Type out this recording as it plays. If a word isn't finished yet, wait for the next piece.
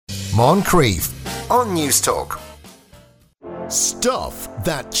Moncrief on News Talk. Stuff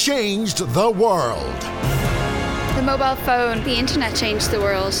that changed the world. The mobile phone, the internet changed the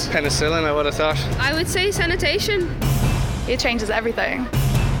world. Penicillin, I would have thought. I would say sanitation. It changes everything.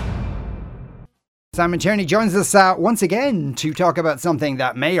 Simon Tierney joins us once again to talk about something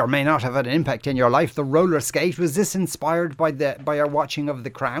that may or may not have had an impact in your life, the roller skate. Was this inspired by our watching of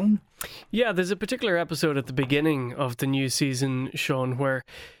The Crown? Yeah, there's a particular episode at the beginning of the new season, Sean, where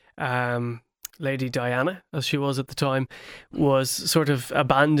Lady Diana, as she was at the time, was sort of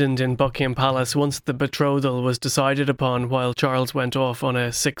abandoned in Buckingham Palace once the betrothal was decided upon, while Charles went off on a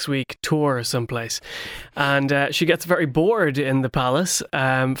 6-week tour someplace. And she gets very bored in the palace,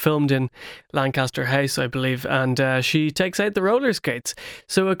 filmed in Lancaster House, I believe, and she takes out the roller skates.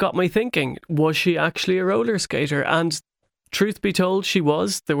 So it got me thinking, was she actually a roller skater? And truth be told, she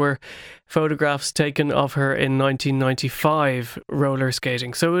was. There were photographs taken of her in 1995 roller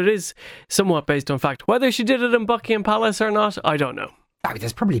skating. So it is somewhat based on fact. Whether she did it in Buckingham Palace or not, I don't know.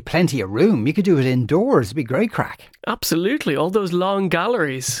 There's probably plenty of room. You could do it indoors. It'd be great crack. Absolutely. All those long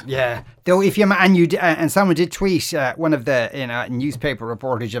galleries. Yeah. Though if you and someone did tweet one of the newspaper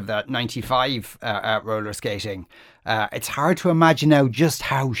reportage of that 95 roller skating. It's hard to imagine now just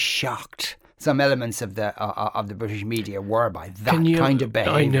how shocked some elements of the British media were by that kind of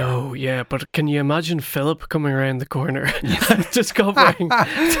behaviour. I know, yeah, but can you imagine Philip coming around the corner discovering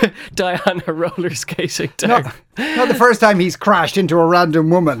Diana roller skating down? Not the first time he's crashed into a random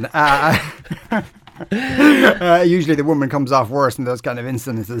woman. Usually the woman comes off worse in those kind of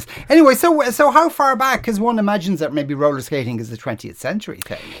instances. Anyway, so how far back? Because one imagines that maybe roller skating is a 20th century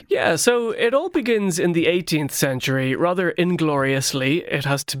thing. Yeah, so it all begins in the 18th century, rather ingloriously, it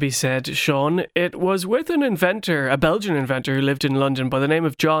has to be said, Sean. It was with an inventor, a Belgian inventor who lived in London by the name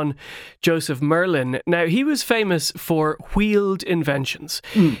of John Joseph Merlin. Now, he was famous for wheeled inventions.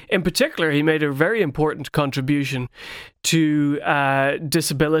 In particular, he made a very important contribution to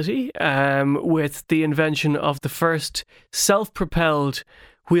disability with the invention of the first self-propelled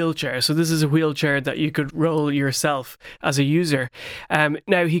wheelchair. So this is a wheelchair that you could roll yourself as a user.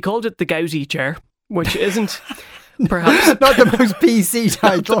 Now, he called it the Gouty chair, which isn't perhaps not the most PC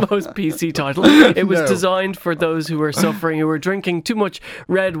title. Not the most PC title. It was designed for those who were suffering, who were drinking too much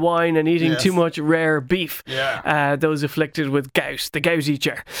red wine and eating too much rare beef. Yeah. Those afflicted with gout, the Gouty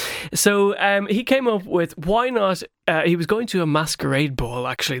chair. So he came up with, why not? He was going to a masquerade ball,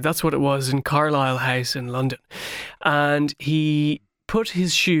 actually. That's what it was, in Carlisle House in London. And he put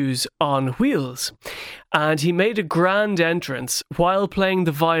his shoes on wheels, and he made a grand entrance while playing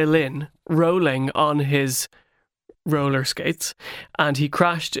the violin, rolling on his roller skates, and he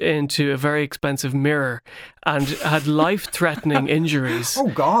crashed into a very expensive mirror and had life-threatening injuries. Oh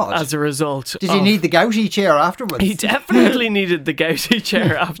God! As a result, did he need the Gouty chair afterwards? He definitely needed the Gouty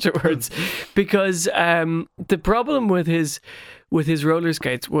chair afterwards, because the problem with his roller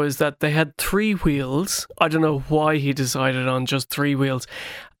skates was that they had 3 wheels. I don't know why he decided on just 3 wheels,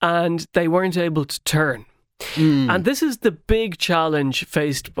 and they weren't able to turn. And this is the big challenge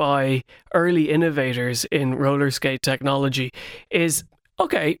faced by early innovators in roller skate technology is,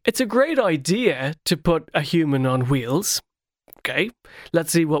 okay, it's a great idea to put a human on wheels. Okay,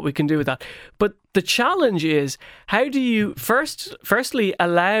 let's see what we can do with that. But the challenge is, how do you firstly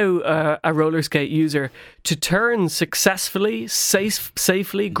allow a roller skate user to turn successfully,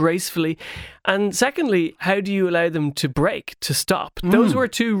 safely, gracefully? And secondly, how do you allow them to brake, to stop? Those were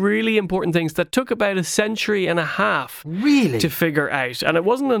 2 really important things that took about a century and a half to figure out. And it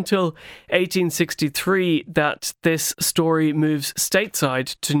wasn't until 1863 that this story moves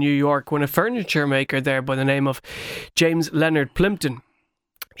stateside to New York, when a furniture maker there by the name of James Leonard Plimpton,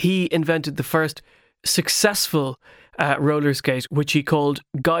 he invented the first successful roller skate, which he called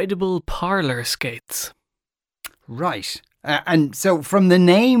guidable parlour skates. Right. And so from the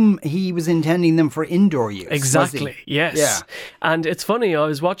name, he was intending them for indoor use. Exactly, yes. Yeah. And it's funny, I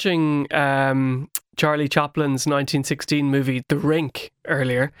was watching Charlie Chaplin's 1916 movie The Rink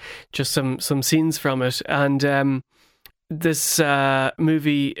earlier, just some scenes from it. And this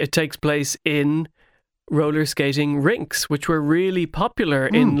movie, it takes place in roller skating rinks, which were really popular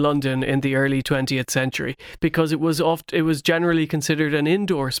in London in the early 20th century, because it was generally considered an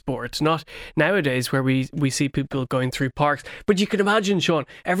indoor sport, not nowadays where we see people going through parks. But you can imagine, Sean,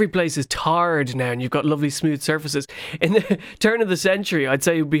 every place is tarred now and you've got lovely smooth surfaces. In the turn of the century, I'd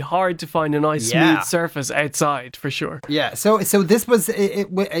say it would be hard to find a nice smooth surface outside, for sure. Yeah, so this was,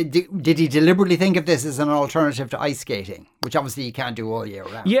 did he deliberately think of this as an alternative to ice skating, which obviously you can't do all year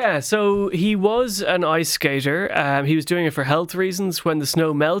round? Yeah, so he was an ice ice skater. He was doing it for health reasons. When the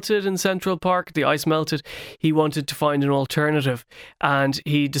snow melted in Central Park, the ice melted, he wanted to find an alternative, and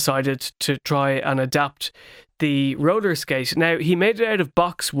he decided to try and adapt the roller skate. Now, he made it out of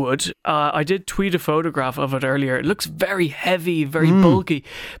boxwood. I did tweet a photograph of it earlier. It looks very heavy, very bulky.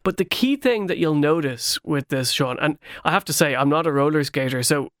 But the key thing that you'll notice with this, Sean, and I have to say, I'm not a roller skater,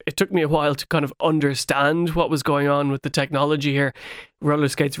 so it took me a while to kind of understand what was going on with the technology here. Roller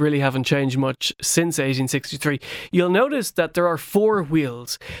skates really haven't changed much since 1863. You'll notice that there are 4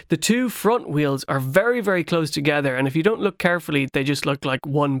 wheels. The 2 front wheels are very, very close together, and if you don't look carefully, they just look like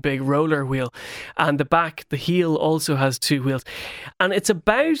one big roller wheel. And the back, the heel, also has 2 wheels. And it's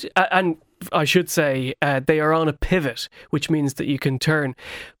about, and I should say, they are on a pivot, which means that you can turn.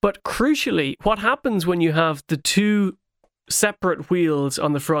 But crucially, what happens when you have the 2 separate wheels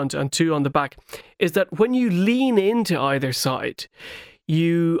on the front and 2 on the back is that when you lean into either side,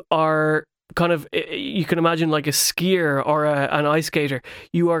 you are kind of, you can imagine like a skier or an ice skater,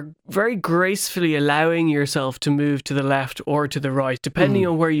 you are very gracefully allowing yourself to move to the left or to the right, depending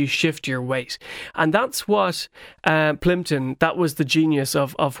on where you shift your weight. And that's what Plimpton, that was the genius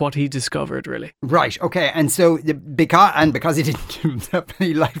of what he discovered, really. Right, okay. And so, because he didn't give himself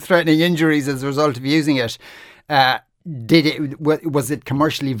any life-threatening injuries as a result of using it, was it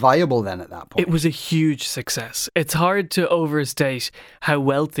commercially viable then at that point? It was a huge success. It's hard to overstate how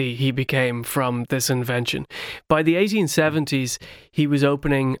wealthy he became from this invention. By the 1870s, he was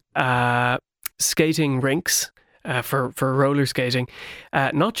opening skating rinks for roller skating,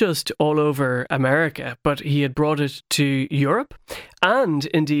 not just all over America, but he had brought it to Europe, and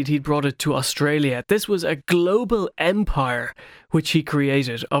indeed he'd brought it to Australia. This was a global empire which he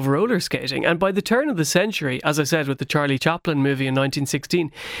created of roller skating. And by the turn of the century, as I said with the Charlie Chaplin movie in 1916,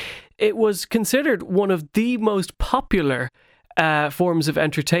 it was considered one of the most popular forms of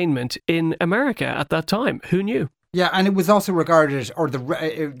entertainment in America at that time. Who knew? Yeah, and it was also regarded, or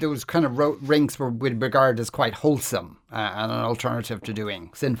those kind of rinks were regarded as quite wholesome and an alternative to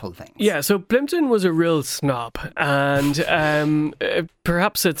doing sinful things. Yeah, so Plimpton was a real snob, and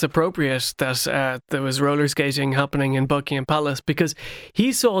perhaps it's appropriate that there was roller skating happening in Buckingham Palace, because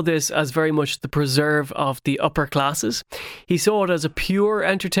he saw this as very much the preserve of the upper classes. He saw it as a pure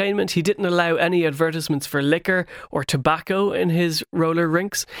entertainment. He didn't allow any advertisements for liquor or tobacco in his roller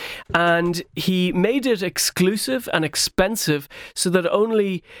rinks, and he made it exclusive and expensive so that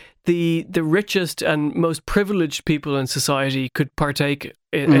only the richest and most privileged people in society could partake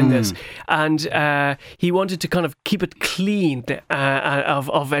in this. And he wanted to kind of keep it clean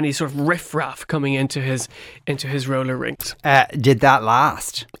of any sort of riffraff coming into his roller rinks. Did that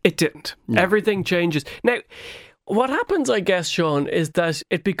last? It didn't. No. Everything changes. Now, what happens, I guess, Sean, is that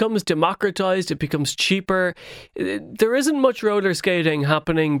it becomes democratized, it becomes cheaper. There isn't much roller skating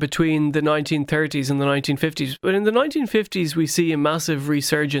happening between the 1930s and the 1950s. But in the 1950s, we see a massive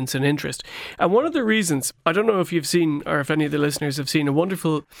resurgence in interest. And one of the reasons, I don't know if you've seen, or if any of the listeners have seen, a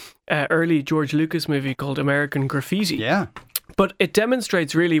wonderful early George Lucas movie called American Graffiti. Yeah. But it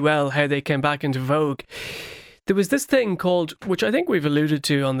demonstrates really well how they came back into vogue. There was this thing called, which I think we've alluded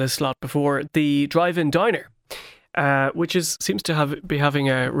to on this slot before, the drive-in diner. Which seems to be having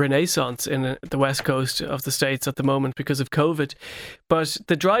a renaissance in the west coast of the States at the moment because of COVID. But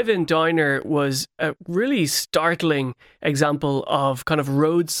the drive-in diner was a really startling example of kind of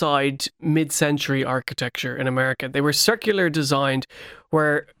roadside mid-century architecture in America. They were circular designed,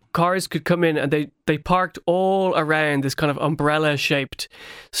 where cars could come in and they parked all around this kind of umbrella-shaped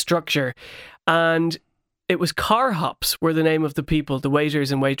structure. And it was car hops were the name of the people, the waiters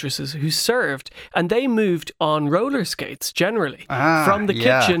and waitresses who served, and they moved on roller skates generally from the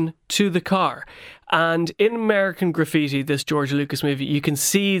kitchen to the car. And in American Graffiti, this George Lucas movie, you can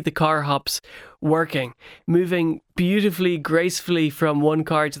see the car hops working, moving beautifully, gracefully from one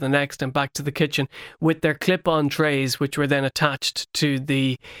car to the next and back to the kitchen with their clip-on trays, which were then attached to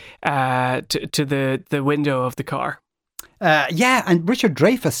the the window of the car. And Richard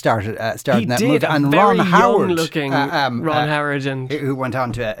Dreyfuss started he that did, movie, and very Ron Howard, young-looking Ron Howard, and who went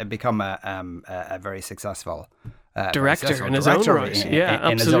on to become a very successful director in his own right.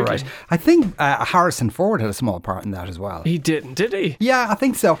 In his own right. I think Harrison Ford had a small part in that as well. He didn't, did he? Yeah, I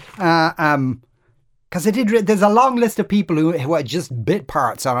think so. Because there's a long list of people who had just bit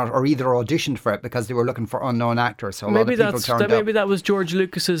parts on it, or either auditioned for it because they were looking for unknown actors. So maybe that was George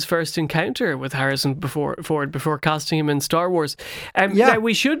Lucas's first encounter with Harrison Ford before casting him in Star Wars. Now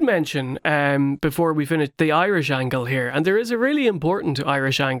we should mention before we finish the Irish angle here, and there is a really important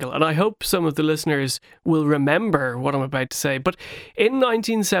Irish angle, and I hope some of the listeners will remember what I'm about to say. But in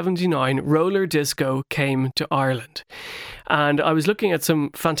 1979, roller disco came to Ireland. And I was looking at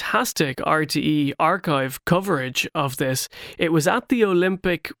some fantastic RTE archive coverage of this. It was at the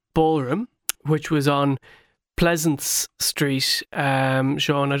Olympic Ballroom, which was on Pleasance Street.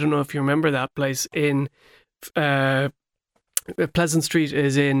 Sean, I don't know if you remember that place in... Pleasant Street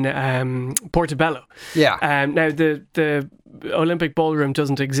is in Portobello. Yeah. Now the Olympic Ballroom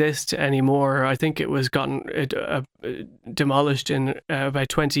doesn't exist anymore. I think it was gotten demolished in about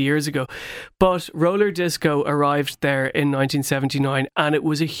 20 years ago. But roller disco arrived there in 1979, and it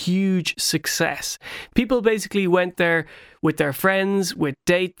was a huge success. People basically went there with their friends, with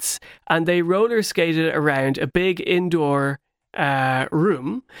dates, and they roller skated around a big indoor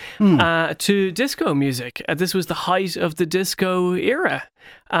room to disco music. This was the height of the disco era,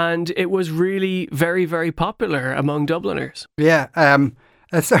 and it was really very, very popular among Dubliners. Yeah.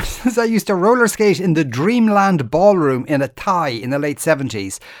 So I used to roller skate in the Dreamland Ballroom in Athy in the late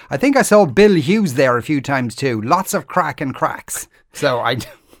 70s. I think I saw Bill Hughes there a few times too. Lots of crack and cracks. So I...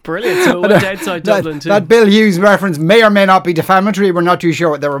 Brilliant. So it went outside Dublin too. That Bill Hughes reference may or may not be defamatory. We're not too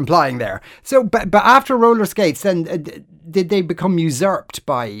sure what they're implying there. So, but after roller skates, then did they become usurped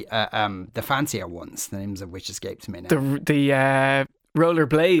by the fancier ones, the names of which escapes me now? The roller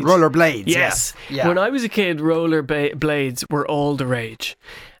blades. Roller blades. Yes. Yeah. When I was a kid, roller blades were all the rage.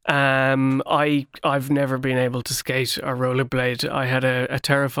 I've never been able to skate a rollerblade. I had a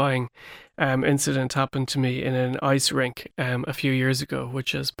terrifying incident happen to me in an ice rink a few years ago,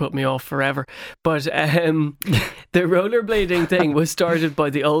 which has put me off forever. But the rollerblading thing was started by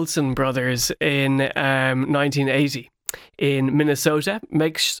the Olsen brothers in 1980. In Minnesota.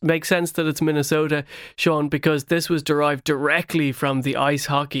 Makes sense that it's Minnesota, Sean, because this was derived directly from the ice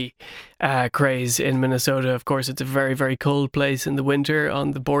hockey craze in Minnesota. Of course, it's a very, very cold place in the winter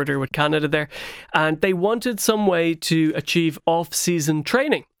on the border with Canada there. And they wanted some way to achieve off-season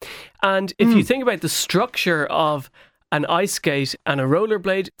training. And if you think about the structure of an ice skate and a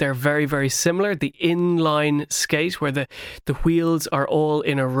rollerblade, they're very, very similar. The inline skate, where the wheels are all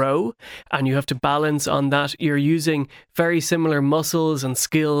in a row and you have to balance on that. You're using very similar muscles and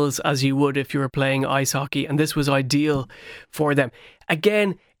skills as you would if you were playing ice hockey. And this was ideal for them.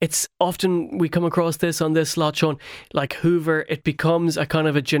 Again, it's often we come across this on this slot, Sean, like Hoover, it becomes a kind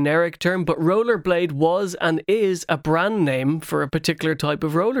of a generic term, but rollerblade was and is a brand name for a particular type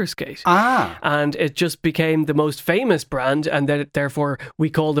of roller skate. And it just became the most famous brand, and then therefore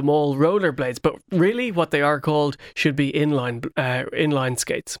we call them all rollerblades. But really what they are called should be inline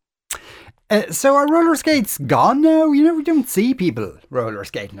skates. So are roller skates gone now? We don't see people roller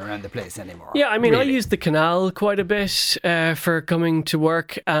skating around the place anymore. Yeah, I mean, really. I use the canal quite a bit for coming to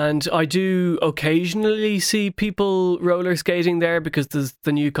work, and I do occasionally see people roller skating there because there's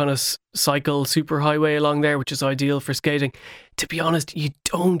the new kind of cycle superhighway along there, which is ideal for skating. To be honest, you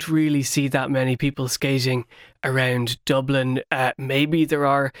don't really see that many people skating around Dublin. Maybe there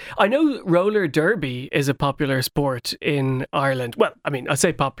are. I know roller derby is a popular sport in Ireland. Well, I mean, I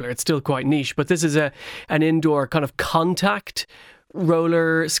say popular, it's still quite niche, but this is an indoor kind of contact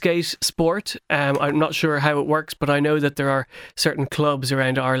roller skate sport. I'm not sure how it works, but I know that there are certain clubs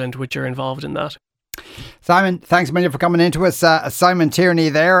around Ireland which are involved in that. Simon, thanks a million for coming into us. Simon Tierney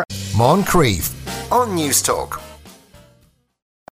there. Moncrief on News Talk.